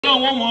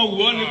Ọlọ́run mọ̀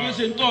wọ́ ni pé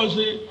ṣe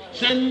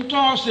ń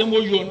tọ́ ṣe mo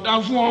yọ̀ǹda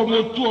fún ọ mo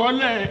tú ọ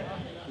lẹ̀.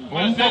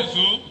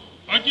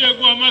 Ọjọ́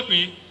egun ọmọ pé.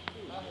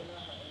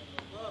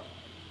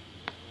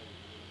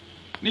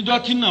 Níjọ́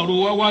tí nàró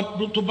wá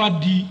tó bá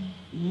di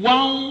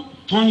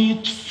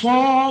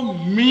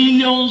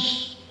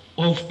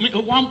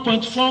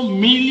 1.4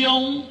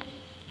 million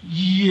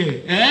year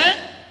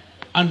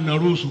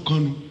ànàró oṣù kan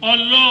nu.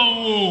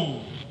 Ọlọ́run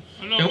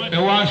ẹ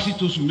wá sí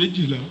tosù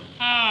méjìlá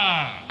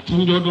tó ń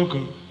jọ́dún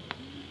kan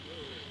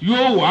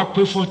yóò wá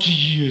pé 40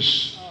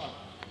 years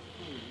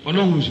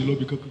Ọlọ́run ò sì lọ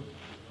bí kankan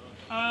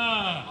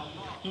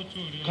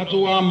ká tó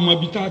wá mọ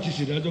ibi tá a ti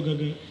ṣèdájọ́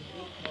gangan.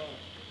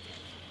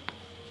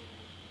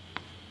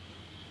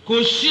 Kò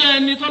sí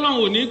ẹni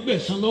tọ́lọ́run ò ní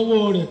gbẹ̀san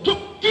lọ́wọ́ rẹ̀ tó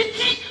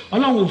títí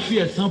Ọlọ́run ò fi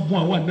ẹ̀san bùn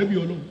àwọn ànábì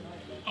Ọlọ́run.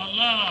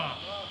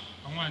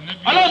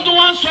 Ọlọ́run tó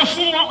wá ń sọ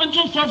fún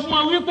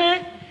wọn wípé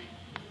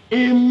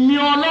èmi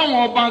Ọlọ́run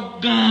ọba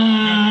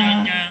gan-an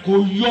kò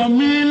yọ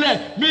mí lẹ̀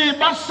bí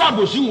bá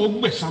ṣàbòsí wọn ó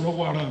gbẹ̀san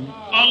lọ́wọ́ ara mi.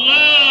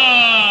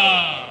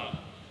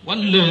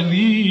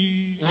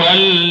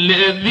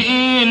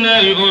 والذين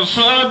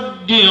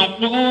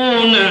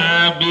يصدقون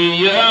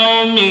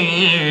بيوم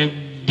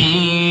الدين.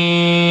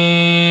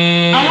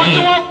 Àwọn tí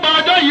wọ́n gba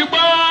ọjọ́ yìí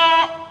gbọ́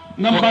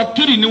nọ́mbà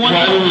 3 ni wọ́n.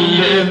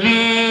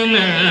 والذين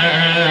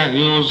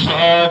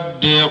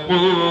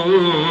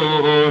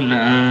يصدقون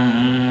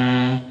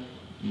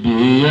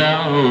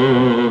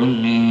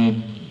بيوم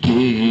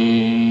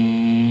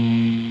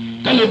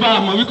الدين. Kálí bá a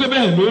mọ̀ wípé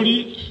bẹ́ẹ̀ lórí.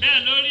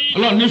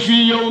 Allah ní fi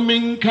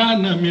yawmin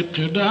kana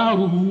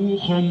miqdaruhu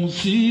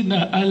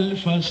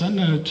 50,000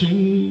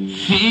 sanatin.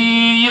 في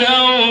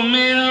يوم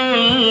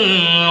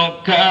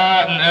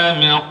كان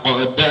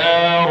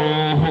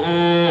مقداره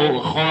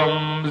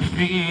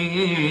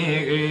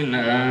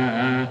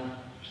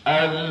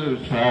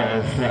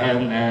 50,000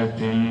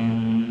 سنة.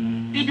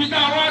 Ibi tá a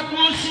wá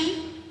dúró sí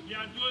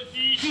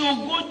tí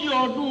 40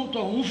 ọdún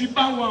tọ̀hún fi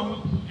bá wa wọn.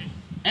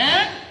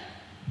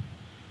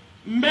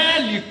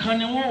 Mẹ́ẹ̀lì kan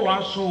ni wọ́n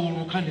wàá sọ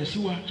òòrùn kalẹ̀ sí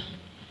wa.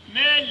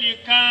 Mẹ́ẹ̀lì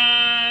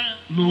kan.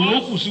 Lòrùn ó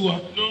kù sí wa.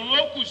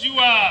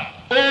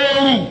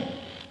 Oòrùn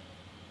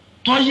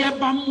tọ́yẹ́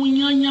bá mú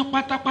yányán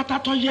pátápátá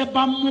tọ́yẹ́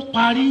bá mú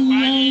parí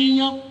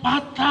yányán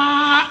pátá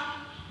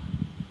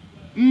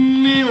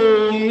ní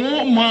oòrùn ó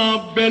máa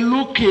bẹ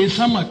lókè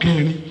sámà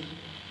kẹrin.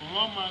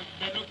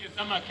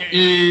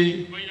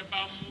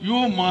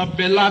 Yóò máa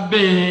bẹ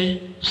lábẹ́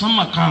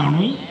sámà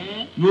karùn-ún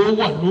yóò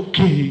wà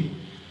lókè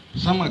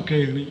sámà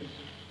kẹrin.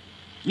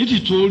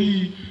 Nítorí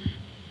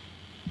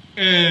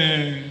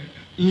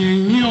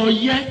yìnyín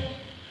ọyẹ́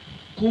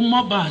kó má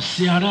bàa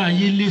ṣe ara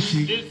ayé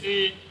léṣe.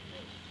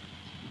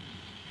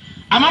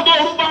 Àmọ́ bó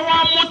orúkọ wa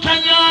mú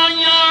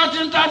tányányá tí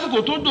ń tásìkò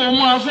tó dò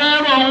mọ́ afẹ́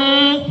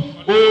rọrùn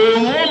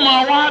òòrùn ó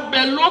máa wá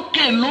bẹ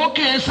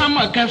lókè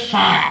sámà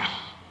kẹfà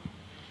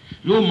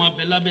yóò máa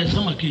bẹ lábẹ́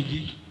sámà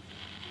keje.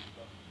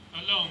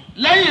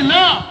 Lẹ́yìn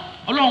náà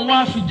Ọlọ́run wá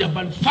fi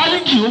jàbá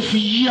fálíjì ó fi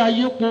yí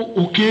ayé po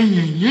òkè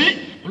yìnyín.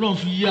 Ọlọ́run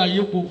fi yí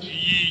ayé po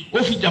ó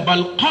fi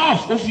jabal Qaf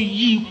ó fi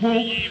yí ipò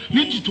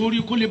nítorí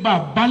kó lè bá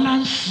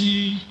bálánsì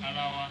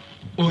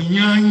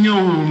ọ̀yányán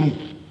oòrùn.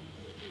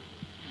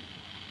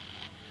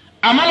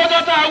 Àmọ́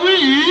lọ́jọ́ tá a wí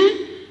yìí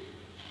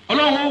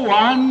Ọlọ́run wà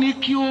á ní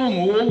kí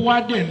oòrùn ó wá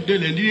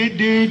dẹ̀ǹdẹ̀lẹ̀ ní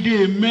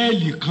déédéé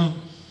mẹ́ẹ̀lì kan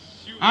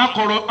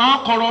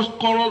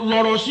àkọ̀rọ̀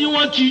lọ̀rọ̀ sí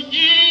wọn ti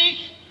jí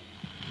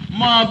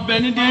máa bẹ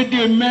ní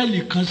déédéé mẹ́ẹ̀lì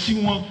kan sí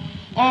wọn.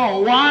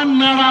 Wà á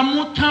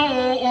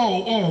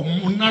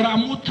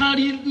naramutan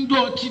rí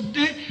ndọ̀ ti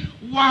dé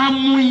wà á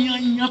mú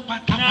yanyan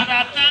pátápátá.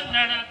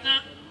 Nàràtán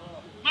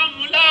má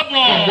mú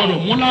láàbọ̀. Ọ̀gbọ́dọ̀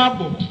mú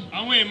láàbọ̀.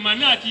 Àwọn èèmọ̀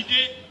náà ti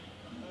dé.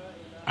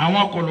 Àwọn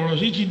akọ̀lọ̀rọ̀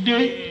sí ti dé.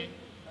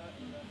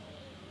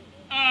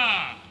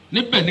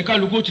 Níbẹ̀ ní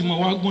kálukú ti mọ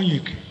wá gún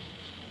yèké.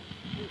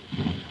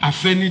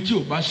 Àfẹni tí ò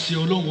bá ṣe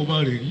Ọlọ́run ọba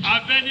rẹ̀ rí.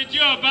 Àfẹni tí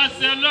ò bá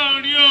ṣe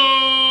Ọlọ́run rí o.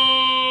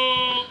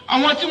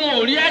 Àwọn tí wọn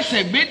ò rí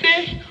ẹsẹ̀ gbé dé.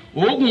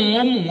 Oògùn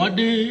wọn mú wọn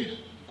dé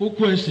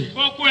kókó ẹsẹ̀.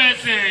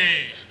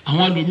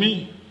 Àwọn ẹlòmíì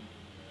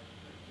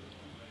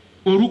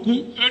orúkún.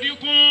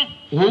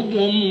 Oògùn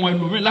wọn mú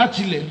ẹlòmíì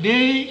láti ilẹ̀ dé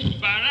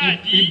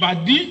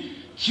ìbàdí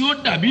tí ó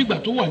dàbí ìgbà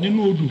tó wà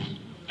nínú odò.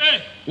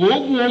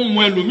 Oògùn wọn mú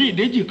ẹlòmíì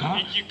déjìká.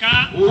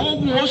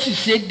 Oògùn ó sì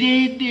ṣe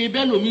déédéé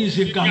bẹ́ẹ̀ lòmíì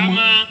ṣe ga mọ́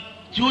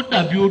tí ó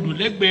dàbí odò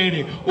lẹ́gbẹ̀ẹ́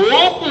rẹ̀.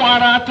 Oògùn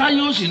ara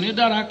táyé ó sì ní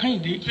dára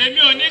Kẹ́hìndé. Tèmi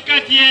ò ní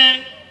kàtí ẹ.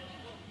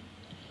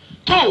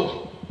 Tó.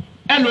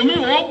 Ẹlòmíì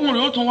oògùn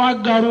rẹ̀ ó tún wá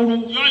ga roro.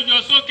 Yọjọ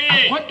sókè.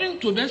 According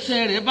to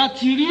bẹ́sẹ̀ rẹ̀ bá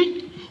ti rí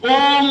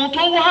oòrùn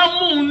tó wá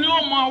mú un ni ó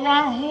máa wá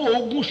hó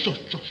oògùn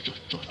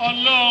ṣọ̀ṣọ̀ṣọ̀ṣọ̀.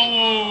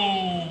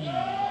 Ọlọ́run.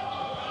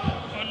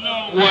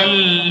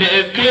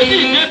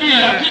 والذين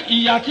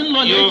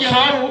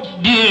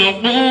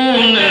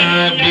يصدقون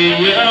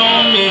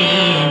بيوم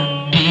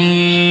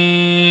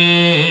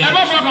الدين. Ẹ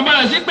bá fọkàn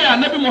balẹ̀ sí pé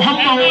ànábì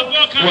Muhammad.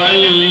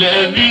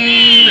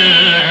 والذين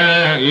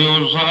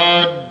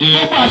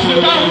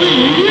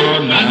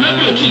يصدقون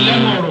ànábì ò tí ì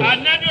lẹ́nu ọ̀rọ̀.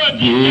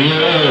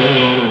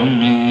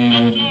 بيوم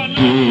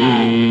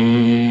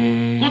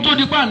الدين. Kó tó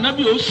di pa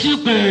ànábì ó sí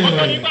pẹ́.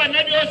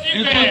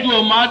 Ìtọ́jú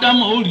ọmọ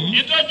Ádámù ó rí.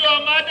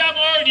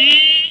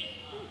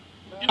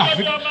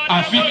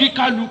 àfi kí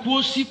kálukú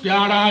ó sì pé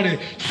ara rẹ̀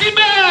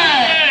síbẹ̀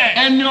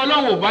ẹni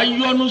Ọlọ́run ò bá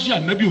yọ́nú sí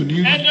ànábì ò ní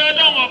rí. ẹni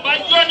Ọlọ́run ò bá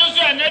yọ́nú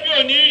sí ànábì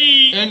ò ní rí.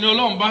 ẹni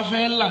Ọlọ́run bá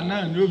fẹ́ là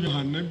náà ni ó fi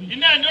hàn ànábì.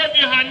 iná ni ó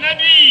fi hàn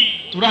ànábì.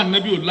 torí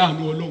ànábì ò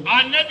láàánú Ọlọ́run.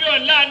 ànábì ò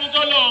láàánú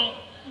tọ́lọ́run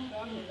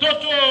tó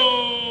tó.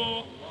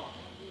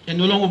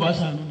 ẹni Ọlọ́run ò bá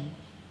ṣàánú ni.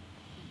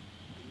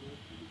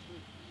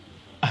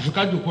 àfi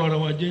ká jòkó ara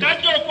wa jẹ́. ká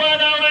jòkó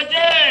ara wa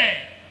jẹ́.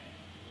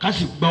 ká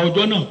sì gba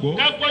ọjọ́ náà gbọ́.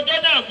 ká gbọ́jọ́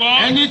náà gbọ́.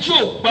 ẹni tí ò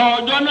gba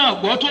ọjọ́ náà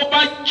gbọ́ tó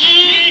bá jí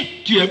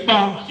tiẹ̀ pa.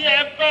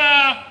 tiẹ̀ pa.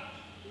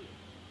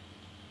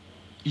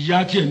 ìyà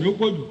tiẹ̀ ni ó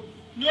pọ̀ jù.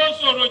 ni ó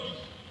ṣòro jù.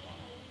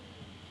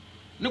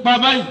 nípa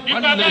báyìí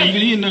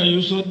walladhina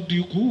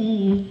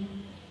yusaddiqun.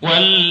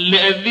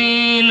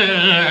 walladhina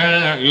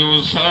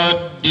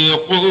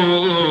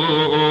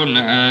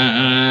yusaddiquna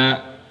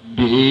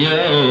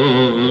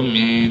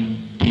biyawmid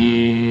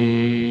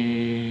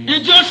din.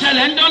 ìjọ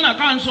ṣẹlẹ̀ ń dọ́nà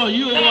ká ń sọ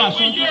yìí o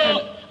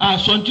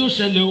àsọ tí ó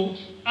ṣẹlẹ̀ o.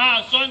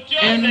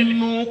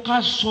 ẹnu ká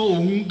sọ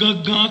òun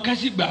gangan ká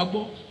sì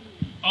gbàgbọ́.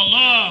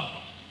 Allah.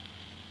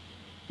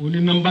 òní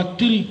nọ́mbà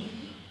 3.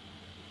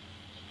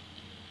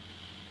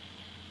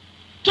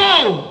 tó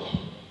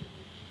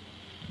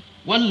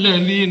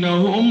walladhina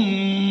hum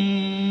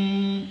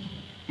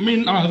min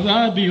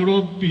adhabi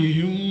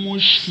rabbihim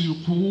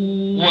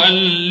mushfiqun.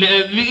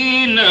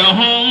 walladhina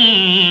hum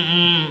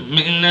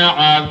min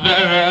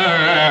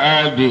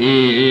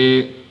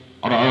adhabi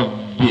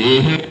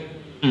rabbihim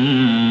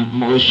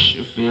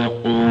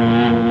mushfiqun.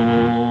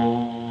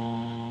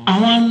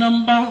 àwọn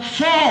nọ́mbà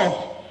 4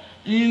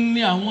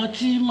 ni àwọn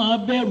tí máa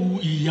bẹ̀rù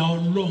ìyà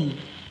Ọlọ́run.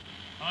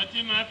 àwọn tí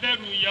máa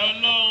bẹ̀rù ìyà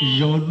Ọlọ́run.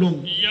 ìyà Ọlọ́run.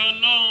 ìyà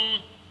Ọlọ́run.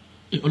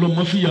 Ọlọ́run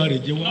má fìyà rẹ̀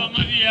jẹ wá. Ọlọ́run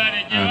má fìyà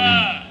rẹ̀ jẹ wá.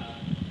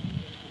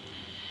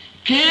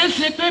 kìí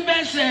ṣe pé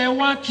bẹ́sẹ̀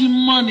wa ti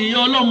mọ ní ìyà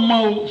Ọlọ́run mọ́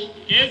o.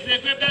 kìí ṣe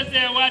pé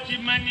bẹ́sẹ̀ wa ti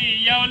mọ ní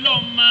ìyà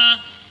Ọlọ́run mọ́.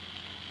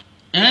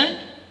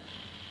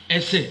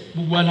 ẹ̀ṣẹ̀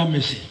gbogbo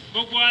alámẹ̀ṣẹ̀.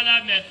 gbogbo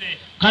alámẹ̀ṣẹ̀.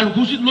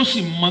 kálukú ló sì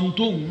mọ ohun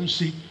tó ń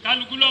ṣe.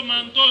 kálukú ló mọ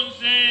ohun tó ń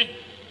ṣe.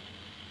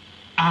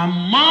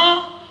 àmọ́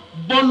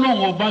bọ́lọ́run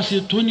ọba ṣe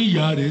tó ní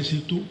ìyà rẹ̀ ṣe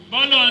tó.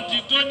 bọ́lọ́run ti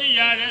tó ní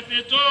ìyà rẹ̀ ṣe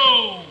tó.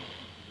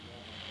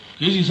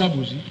 kìí sì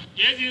ṣàbòsí.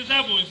 kìí sì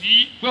ṣàbòsí.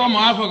 pé ọmọ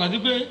afọkàn sí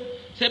pé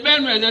ṣe bẹ́ẹ̀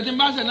nu ẹ̀ṣẹ̀ tí ń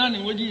bá ṣẹ̀ náà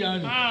níwọ̀n jìyà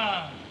rẹ̀.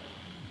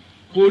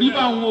 kò rí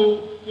báwọn o.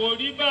 kò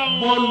rí báwọn.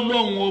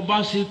 bọ́lọ́run ọba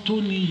ṣe tó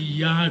ní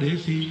ìyà rẹ̀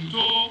ṣe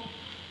tó.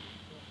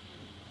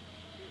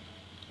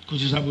 kò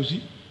sì ṣàbòsí.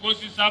 kò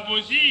sì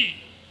ṣàbòsí.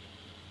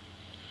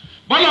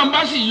 bọ́lọ́run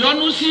bá sì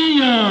yọ́nú sí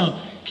yàn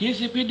kìí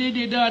ṣe pé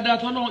déédéé dáadáa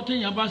tọ́lọ́run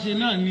téèyàn bá ṣe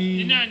náà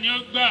ni. iná ni ó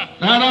gbà.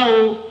 rárá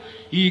o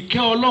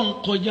ìkẹ́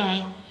Ọlọ́run kọjá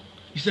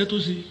iṣẹ́ tó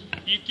ṣe.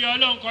 ìkẹ́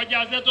Ọlọ́run kọjá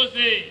iṣẹ́ tó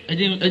ṣe. ẹ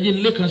jẹ́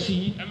nílé kan sí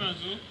i. ẹ máa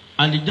sọ.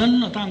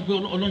 àlìjánná tá à ń pè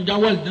Ọlọ́run já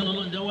wà àlìjánná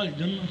Ọlọ́run já wà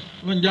àlìjánná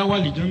Ọlọ́run já wà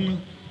àlìjánná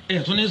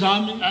ẹ̀ tún ní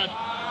sáámi.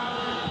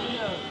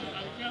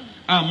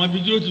 àmọ́ ibi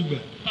tí ó ti gbà.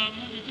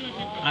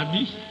 àbí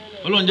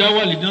Ọlọ́run já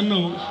wà àlìjánná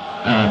o.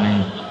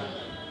 àmín.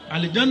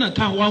 àlìjánná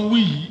tá à ń wá ń wí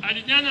yìí.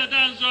 àlìjánná tá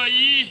à ń sọ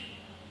yìí.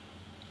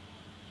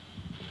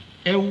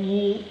 ẹ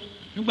wo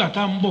nígbà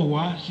tá à ń bọ̀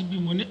wá síbí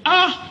mo ní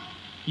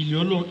ilé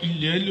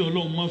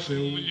Ọlọ́run má fẹ́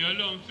o. ilé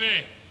Ọlọ́run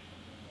fẹ́.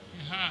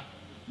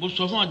 mo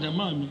sọ fún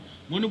àjàmá mi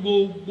mo ní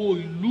gbogbo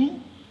ìlú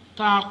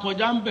tá a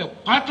kọjá ń bẹ̀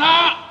pátá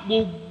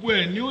gbogbo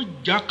ẹ̀ ni ó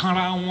já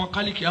kanra wọn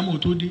kálíkì àmọ́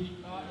tó dé.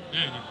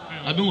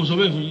 àbí mo sọ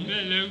bẹ́ẹ̀ fún yín.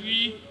 bẹ́ẹ̀ lẹ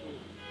wí.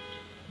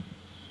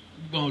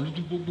 gbọ̀n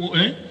lójú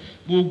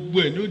gbogbo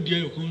ẹ̀ ni ó di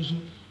ẹyọ kan sún.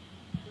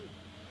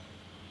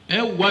 ẹ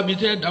wá bi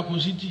tẹ́ ẹ dàpọ̀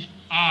sí tì.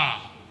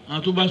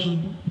 àwọn tó bá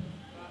sojú.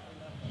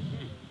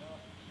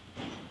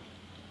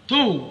 tó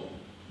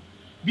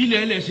bí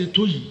ilẹ̀ ẹlẹ́sẹ̀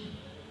tó yìí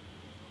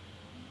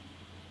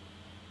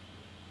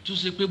tó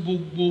ṣe pé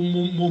gbogbo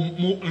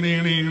mo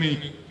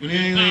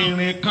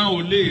rìnrìn kan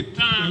ò lè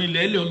rìn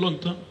lẹ́lẹ̀ Ọlọ́run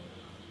tán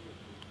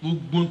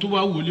gbogbo tó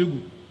bá wò léwu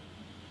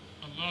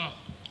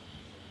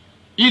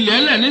ilẹ̀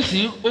ẹlẹ́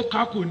nísìnyí ó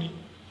kákò ni.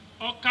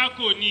 ó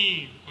kákò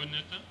ni ọ̀nà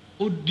tán.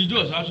 ó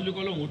dijọ́ sásúlẹ̀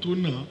kọ́lọ́hún tó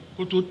nà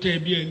kó tó tẹ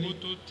bí ẹni. kó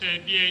tó tẹ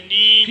bí ẹni.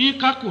 kí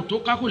kákò tó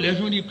kákò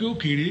lẹ́fín rí i pé ó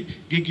kéré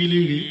gegele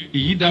rè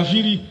èyí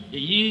dafiri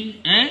èyí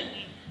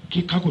kí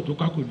kákò tó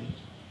kákò ni.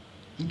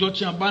 níjọ́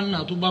tí a bá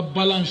nà tó bá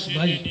balance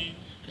báyìí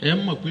ẹ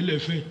mọ̀ pé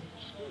lẹ́fẹ̀.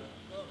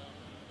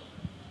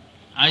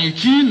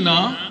 àyètí nà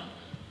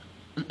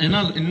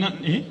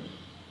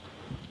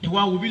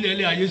ìwà wo bí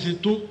lẹ́lẹ́ ayé ṣe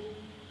tó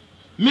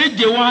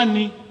méje wá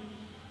ni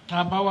tá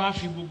a bá wá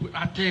fi gbogbo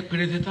àtẹ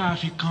pẹrẹsẹ tá a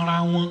fi kanra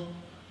wọn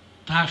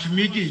tá a fi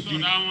méjèèjì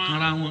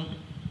kanra wọn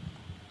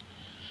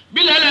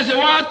bí lẹ́lẹ́ ṣe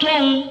wá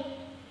tóun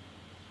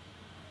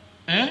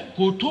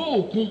kò tó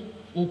òkun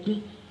kò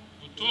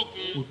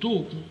tó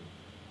òkun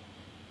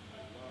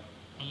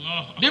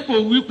dípò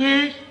wípé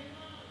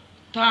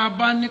tá a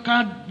bá ní ká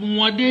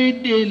wọn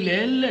déédéé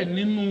lẹ́lẹ̀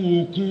nínú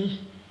òkun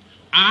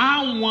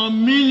àwọn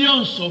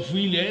millions of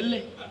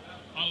ilẹ̀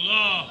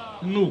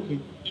nínú òkun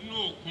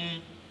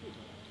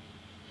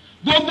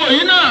gbogbo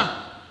yìí náà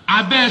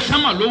abẹ́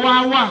sánmà ló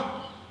wá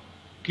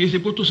kì í ṣe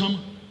kó tó sánmà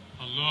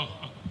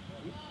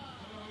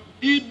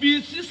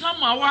ibi sí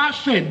sánmà wá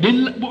fẹ̀ dé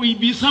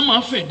ibi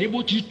sánmà fẹ̀ dé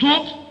bó ti tó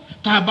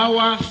tá a bá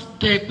wá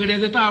tẹ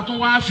pẹrẹsẹ tá a tún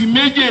wá fi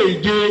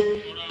méjèèje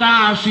tá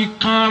a fi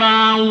kanra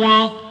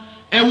wọn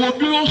ẹ wo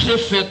bí ó ṣe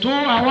fẹ̀ tó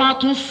àwa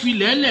tún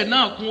filẹ̀lẹ̀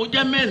náà kún ó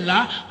jẹ́ mẹ́la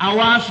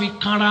àwa fi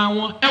kanra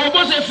wọn ẹ wo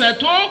bó ṣe fẹ̀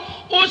tó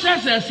ó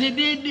ṣẹ̀ṣẹ̀ ṣe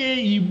déédéé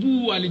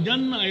ìbú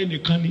àlìjánnà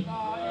ẹnìkan ni.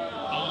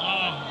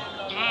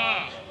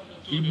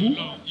 ìbú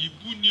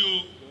ni o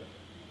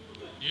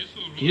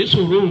kìí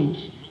ṣòro o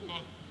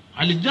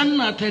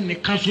àlìjánnà tẹ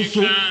nìkan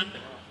ṣoṣo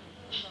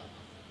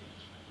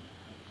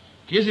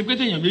kìí ṣe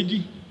pété èèyàn méjì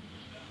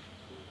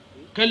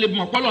kẹlẹ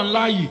mọ̀pọ́lọ̀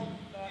ńlá yìí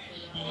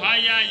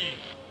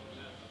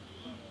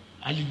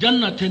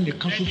àlìjánnà tẹ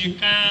nìkan ṣoṣo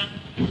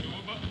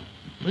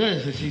bẹ́ẹ̀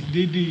ṣẹ̀ṣẹ̀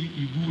déédéé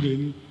ìbú rẹ̀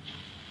ni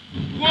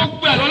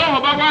gbogbo ẹ̀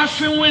lọ́wọ́ bá wá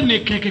fínwé ní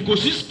kẹ̀kẹ́ kò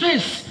sí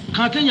space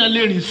kan téèyàn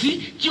lè rìn sí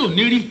tí ò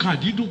ní rí nǹkan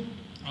àdídùn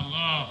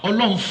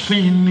ọlọ́run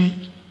fín ni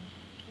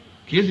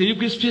kìí ṣe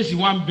wípé space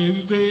wà ń bẹ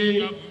wípé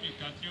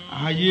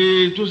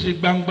ààyè tó ṣe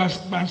gbangba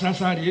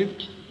gbansasa rèé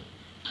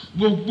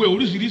gbogbo ẹ̀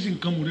oríṣiríṣi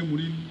nǹkan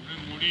mùremùre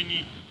ni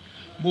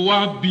mo wá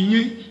bí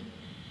yín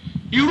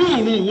irú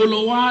òrùn wo lọ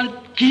wá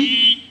kí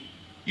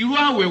irú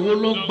àwẹ̀ wo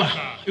lọ gbà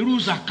irú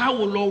zaka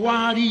wo lọ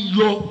wá rí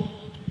yọ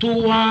tó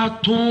wá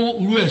tó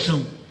irú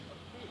ẹ̀san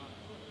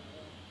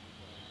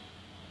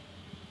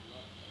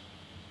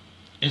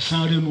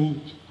ẹ̀san rẹ̀ nù.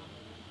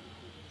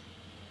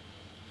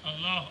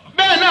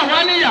 bẹ́ẹ̀ náà wá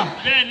níyà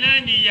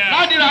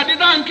ládìrádì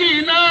táǹkì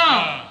náà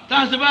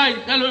táǹsì báyìí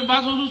ẹlòmíì bá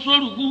tó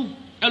sórùkú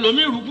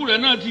ẹlòmíì rúkú rẹ̀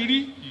náà ti rí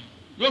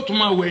yóò tún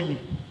máa wẹ̀yìn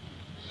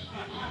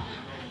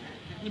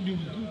níbi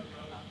rúkú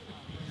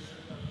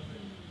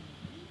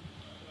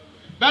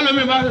bẹ́ẹ̀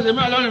lómi bá ṣẹ̀ṣẹ̀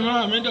máa lọ́rùn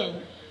mọ́ra mi dà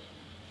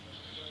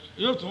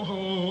yóò tún họ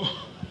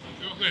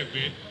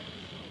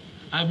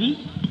àbí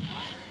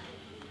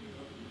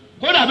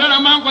kódà bẹ́ẹ̀ náà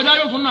máa ń kọjá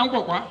yóò tún náà ń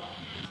pọ̀ pa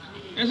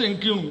ẹsẹ̀ ń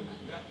kírun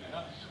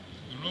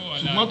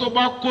ṣùgbọ́n tó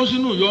bá kó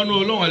sínú ìyọnu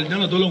ọlọ́run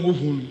àlìjáná tó lọ́wọ́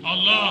fún un.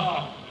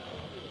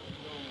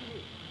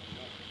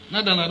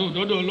 nádànàdó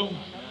dọ́dọ̀ ọlọ́run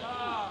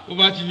ó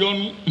bá ti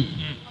yọnu.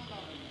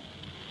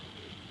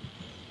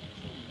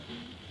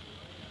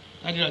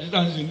 adìrẹ àti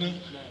tàǹsì náà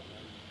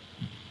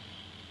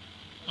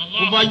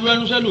tó bá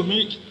yọnu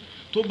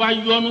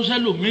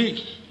sẹ́lòmíì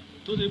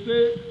tó ṣe pé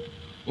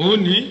òun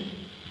ní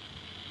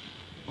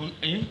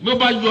bí ó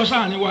bá yọ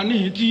sáà ni wà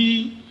níhìn tí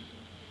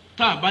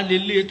tá a bá lè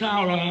lé tá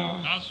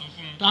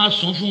a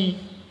sùn fún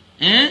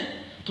un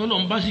tọ́lọ̀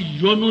ń bá sì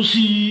yọnu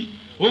sí i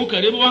òun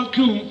kẹ̀lé bá wá ń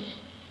kírun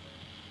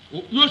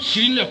yóò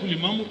sí ilẹ̀kùn lè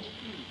máa mú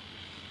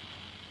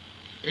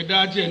ẹ̀dá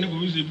àti ẹ̀ ní kò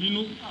fi ṣe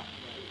bínú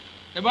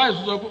ẹ bá yẹ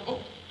sọ pé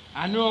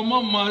àní ọmọ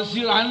mọ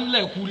síra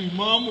ńlẹ̀kùn lè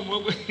máa mú mọ́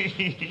pé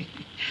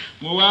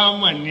mo wá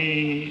mọ̀ ní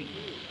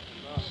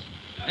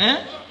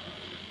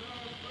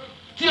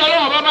tí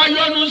ọlọ́run bá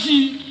yọnu sí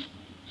i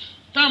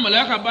táwọn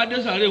mọ̀lẹ́kà bá dé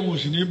sàárè wọn ò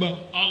sì ní bá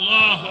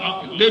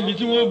débi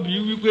tí wọ́n bí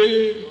wípé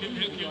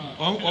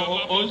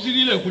ọ̀n sí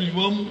nílẹ̀ kò lè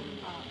mọ́ mú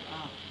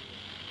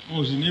wọn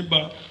ò sì ní bá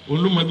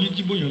olómọ bíi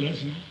jíbò yàn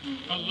lásì.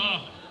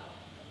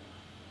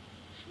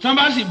 tí wọ́n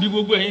bá sì bí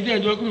gbogbo ẹ̀yin tí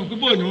ẹ̀jọ́ kúrò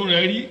pípọ̀ nínú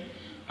rẹ̀ rí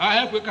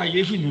ẹ pé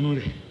kàyéfì nínú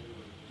rẹ̀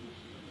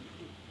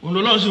òun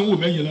lọ́wọ́ sì ń wò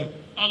mẹ́yìn la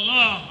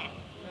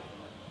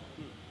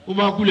ó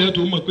bá kú lẹ́yìn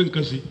tó mọ̀ pé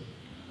nǹkan ṣe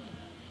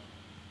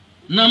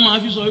náà máa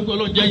fi sọ wípé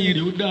ọlọ́run jẹ́ yìí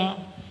rè ó dáa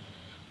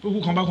kókó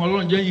kan bá kan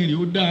ọlọ́run jẹ́ yìí rè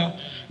ó dáa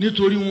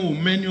nítorí wọn ò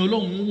mẹ́ni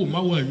ọlọ́run wò má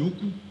wà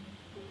yókù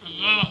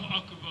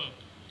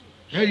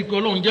ẹ̀rí pé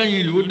ọlọ́run jẹ́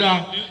yìí rè ó dáa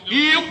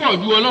iye pọ̀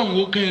ju ọlọ́run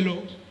ó kẹ́ ẹ lọ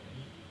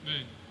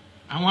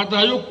àwọn ata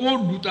yóò kó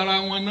lù tara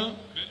wọn ná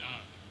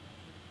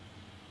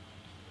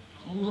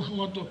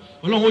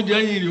ọlọ́run ó jẹ́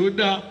yìí rè ó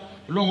dáa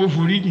ọlọ́run ó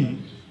forí yìí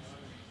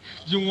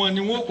tí wọn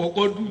ni wọn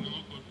kọ́kọ́ dùn.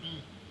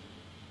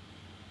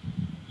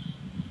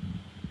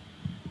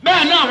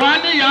 bẹ́ẹ̀ náà wá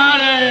níyà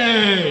rẹ̀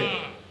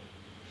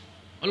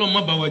ọlọ́run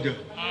má bá wa jà.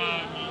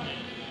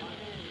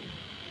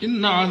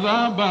 inna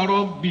azaba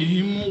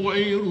rabbihim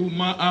ghayru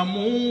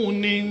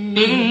ma'amunin.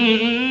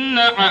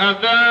 inna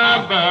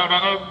azaba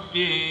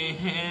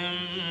rabbihim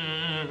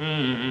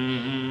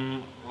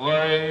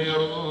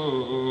ghayru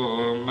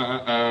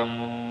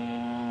ma'amun.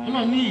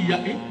 ọlọ́run ní ìyà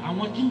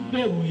àwọn tí ń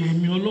bẹ̀rù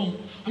yẹmi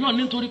ọlọ́run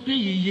nítorí pé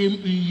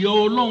ìyà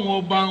ọlọ́run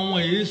ọba wọn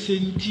èyí ṣe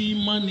ń tí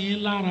mọ́ ní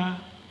lára.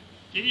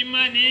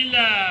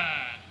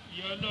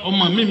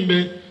 ọmọ mi ń bẹ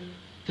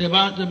tẹbá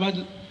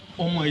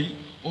ọmọ yìí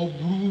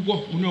ọburú púpọ̀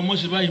mo ní ọmọ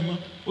ṣe báyìí mọ́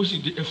ó sì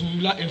di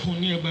ẹfun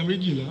ní ẹgbàá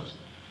 12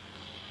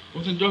 ó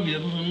tún jọ́ọ̀kì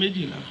ẹfun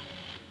 12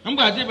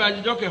 nígbà tí ìbá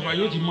jíjọ́ kẹfà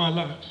yóò ti máa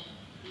la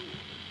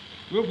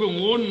yóò pé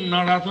òun ó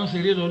nara tán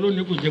ṣeré lọ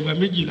lónìí kò jẹgbàá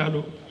 12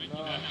 lọ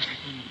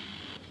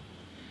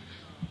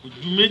kò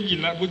ju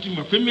 12 bó ti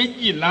mọ̀ pé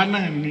 12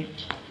 náà ni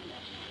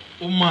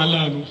ó máa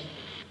láàánú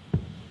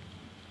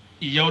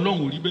ìyá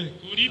ọlọ́run ò rí bẹ́ẹ̀.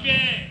 kò rí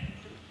bẹ́ẹ̀.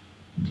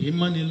 kì í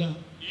mọ́ni la.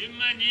 kì í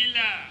mọ́ni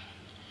la.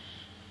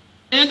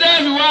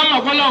 ìdẹ́ẹ̀fì wa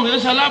mọ̀kọ́lọ́hún yẹn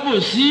ṣalábò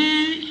sí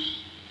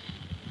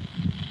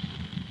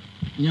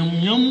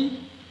yàmùyàmù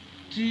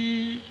tí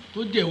tó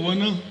jẹ̀wọ́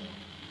náà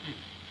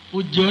ó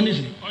jẹ́ ọ́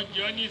nísìnyí. ó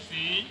jẹ́ ọ́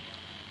nísìnyí.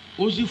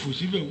 ó sì fò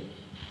síbẹ̀ o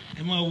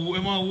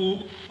ẹ máa wo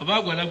bàbá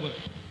àgbàlagbà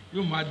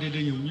yóò máa dẹdẹ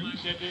yàmùyàmù.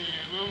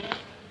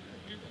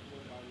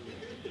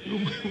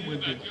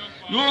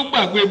 yóò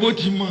gbàgbé bó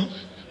ti mọ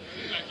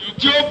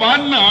tí ó bá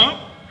nà á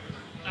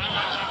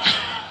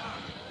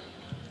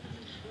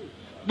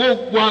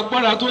gbogbo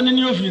agbára tó ní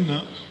yóò fi nà á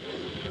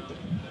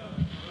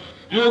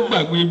yóò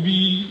gbàgbé bí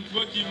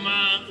bó ti mọ.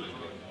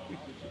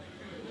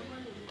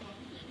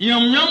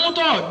 yàmùyàmù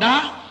tó dá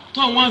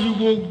tó wọn fi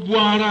gbogbo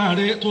ara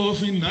rẹ tó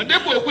fi nà á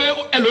dépò pé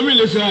ẹlòmíì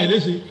lè ṣe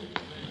àìlèṣe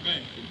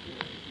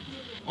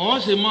ọ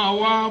ṣe máa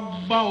wá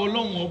bá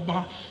Ọlọ́run ọba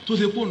tó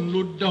ṣe pò ń lọ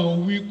dá ọ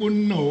wí kó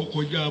nà ọ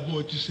kọjá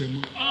bọ́ ti sẹ̀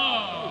mọ́.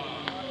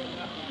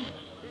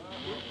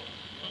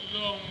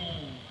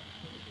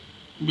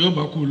 bí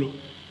ọba kú lọ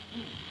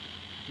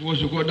wọ́n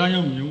ṣe kọ́ dáyà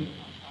mìíràn.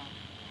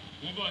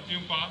 wọ́n bọ̀ ti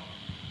ń pa.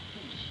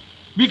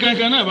 bí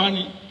kankan náà bá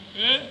ní.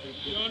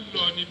 yóò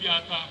lọ níbi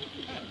ata.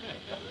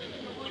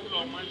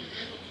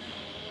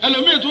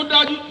 ẹlòmíì tó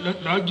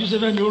dájú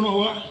sẹ́fẹ̀ ni ó ràn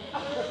wá.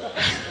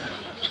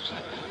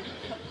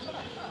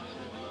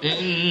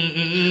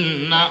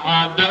 إن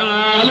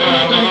عذاب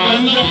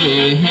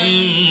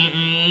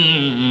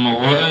ربهم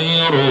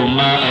غير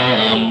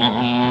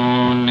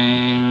مأمون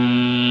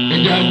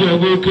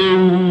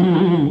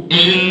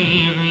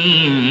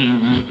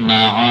إن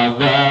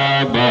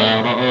عذاب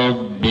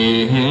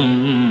ربهم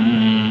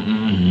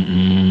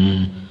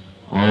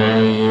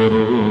غير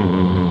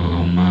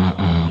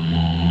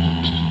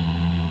مأمون.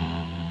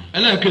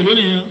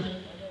 ẹlẹ́ẹ̀kẹ́lónìyàn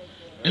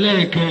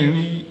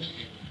ẹlẹ́ẹ̀kẹ́rin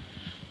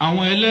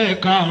àwọn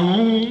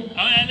ẹlẹ́ẹ̀karùn-ún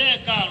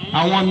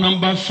àwọn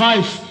nọ́mbà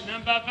 5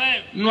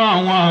 nú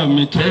àwọn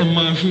àmì tẹ́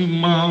máa fi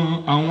mọ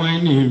àwọn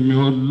ẹni èmi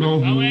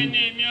Ọlọ́run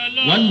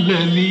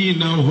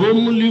walladhina hum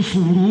li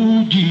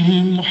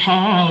furujihim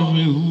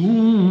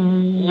hafizun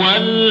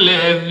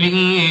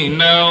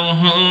walladhina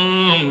hum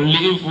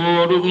li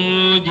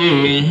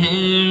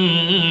furujihim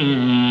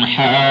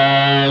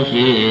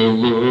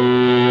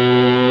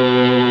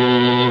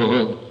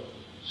hafizun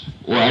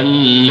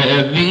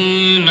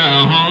والذين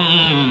هم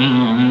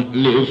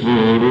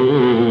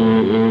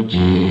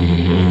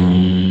لفروجهم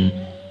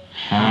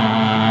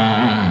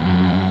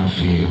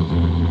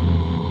حافظون.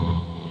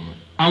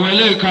 àwọn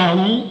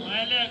ẹlẹ́ẹ̀karùn-ún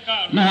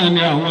náà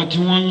ni àwọn tí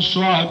wọ́n ń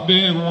ṣọ́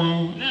abẹ́ wọn.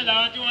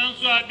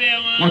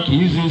 wọn kì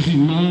í ṣe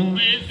zina.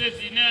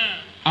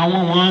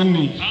 àwọn wọn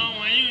ni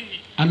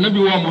Ànábì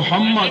wa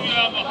Muhammad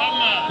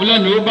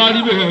ọlọ́ni ó bá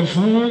rí bẹ́ẹ̀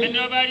fún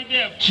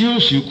tí ó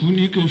sì kú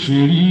ní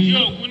kèfèrí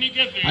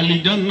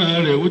àlìjánnà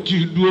rẹ̀ ó ti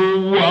dúró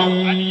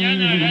wáhùn.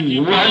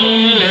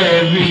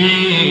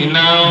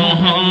 walladhina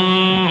hum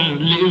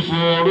li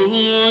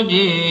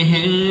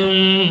furujihim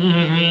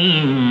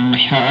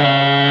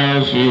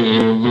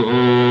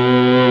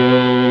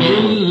hafizun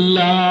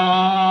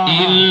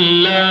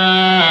illa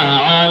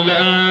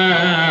ala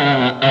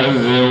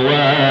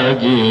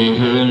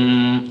azwajihim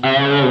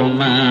aw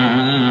ma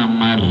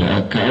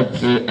malakat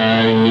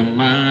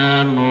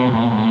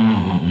aymanuhum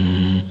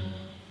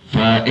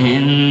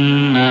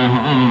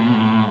فإنهم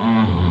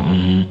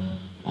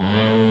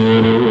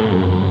غير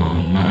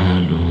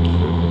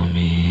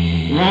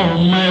ملومين. wọ́n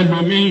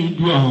mẹ́lòmíì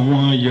ju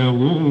àwọn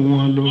ìyàwó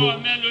wọn lọ.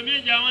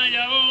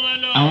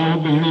 àwọn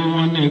obìnrin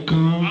wọn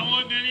nìkan.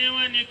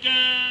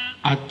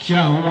 àti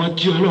àwọn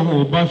tí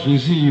Ọlọ́run bá fi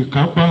sí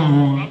ìkápá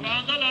wọn.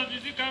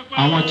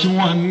 àwọn tí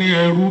wọ́n ní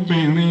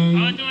ẹrúbìnrin.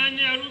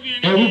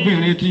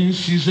 ẹrúbìnrin tí ń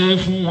ṣiṣẹ́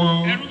fún wọn.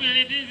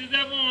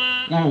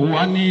 wọn ò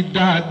wá ní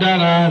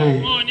dáadáa rẹ̀.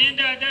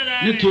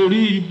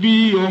 nítorí bí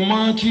ọmọ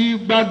tí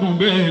gbádùn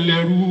bẹ́ẹ̀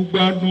lẹ́rú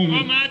gbádùn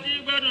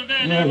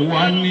wọn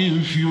wá ní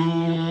fi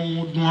oorun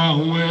dun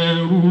àwọn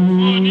ẹrú.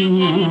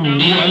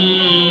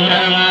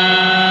 yàrá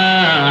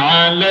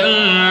àlẹ́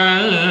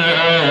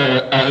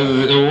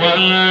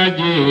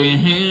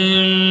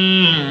azwajihim.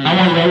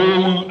 àwọn ìyàwó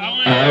wọn.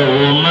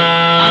 àwọn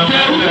máa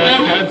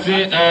mẹ́lẹ́kàtì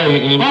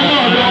aymanuhum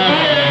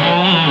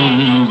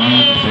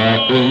fa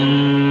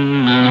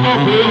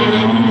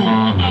innahum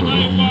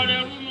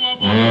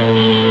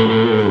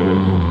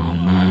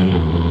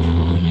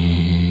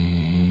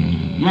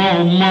wọn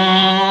ò mọ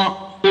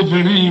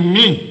obìnrin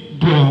mi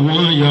ju àwọn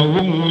ìyàwó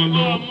wọn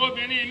lọ.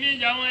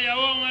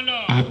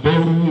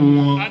 àbẹ̀rù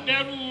wọn.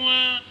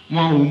 wọn ò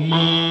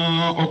mọ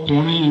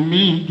ọkùnrin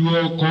mi ju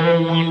ọkọ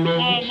wọn lọ.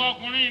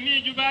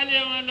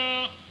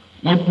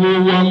 wọ́n dúró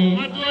wámú.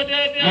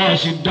 wọ́n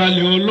sì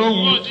dalẹ̀ Ọlọ́run.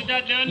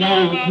 wọn ò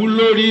kú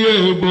lórí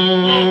ẹbọ.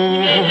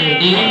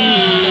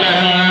 illa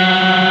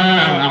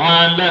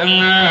ala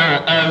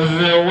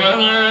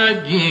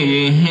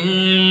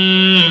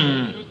azwajihim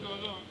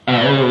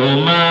aw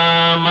ma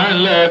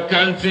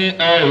malakat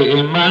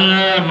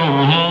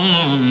aymanuhum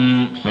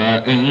fa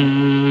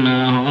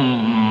innahum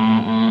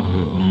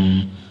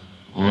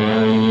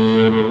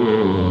ghayru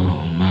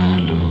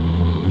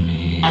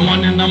malumin. àwọn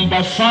ni nọ́mbà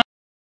 5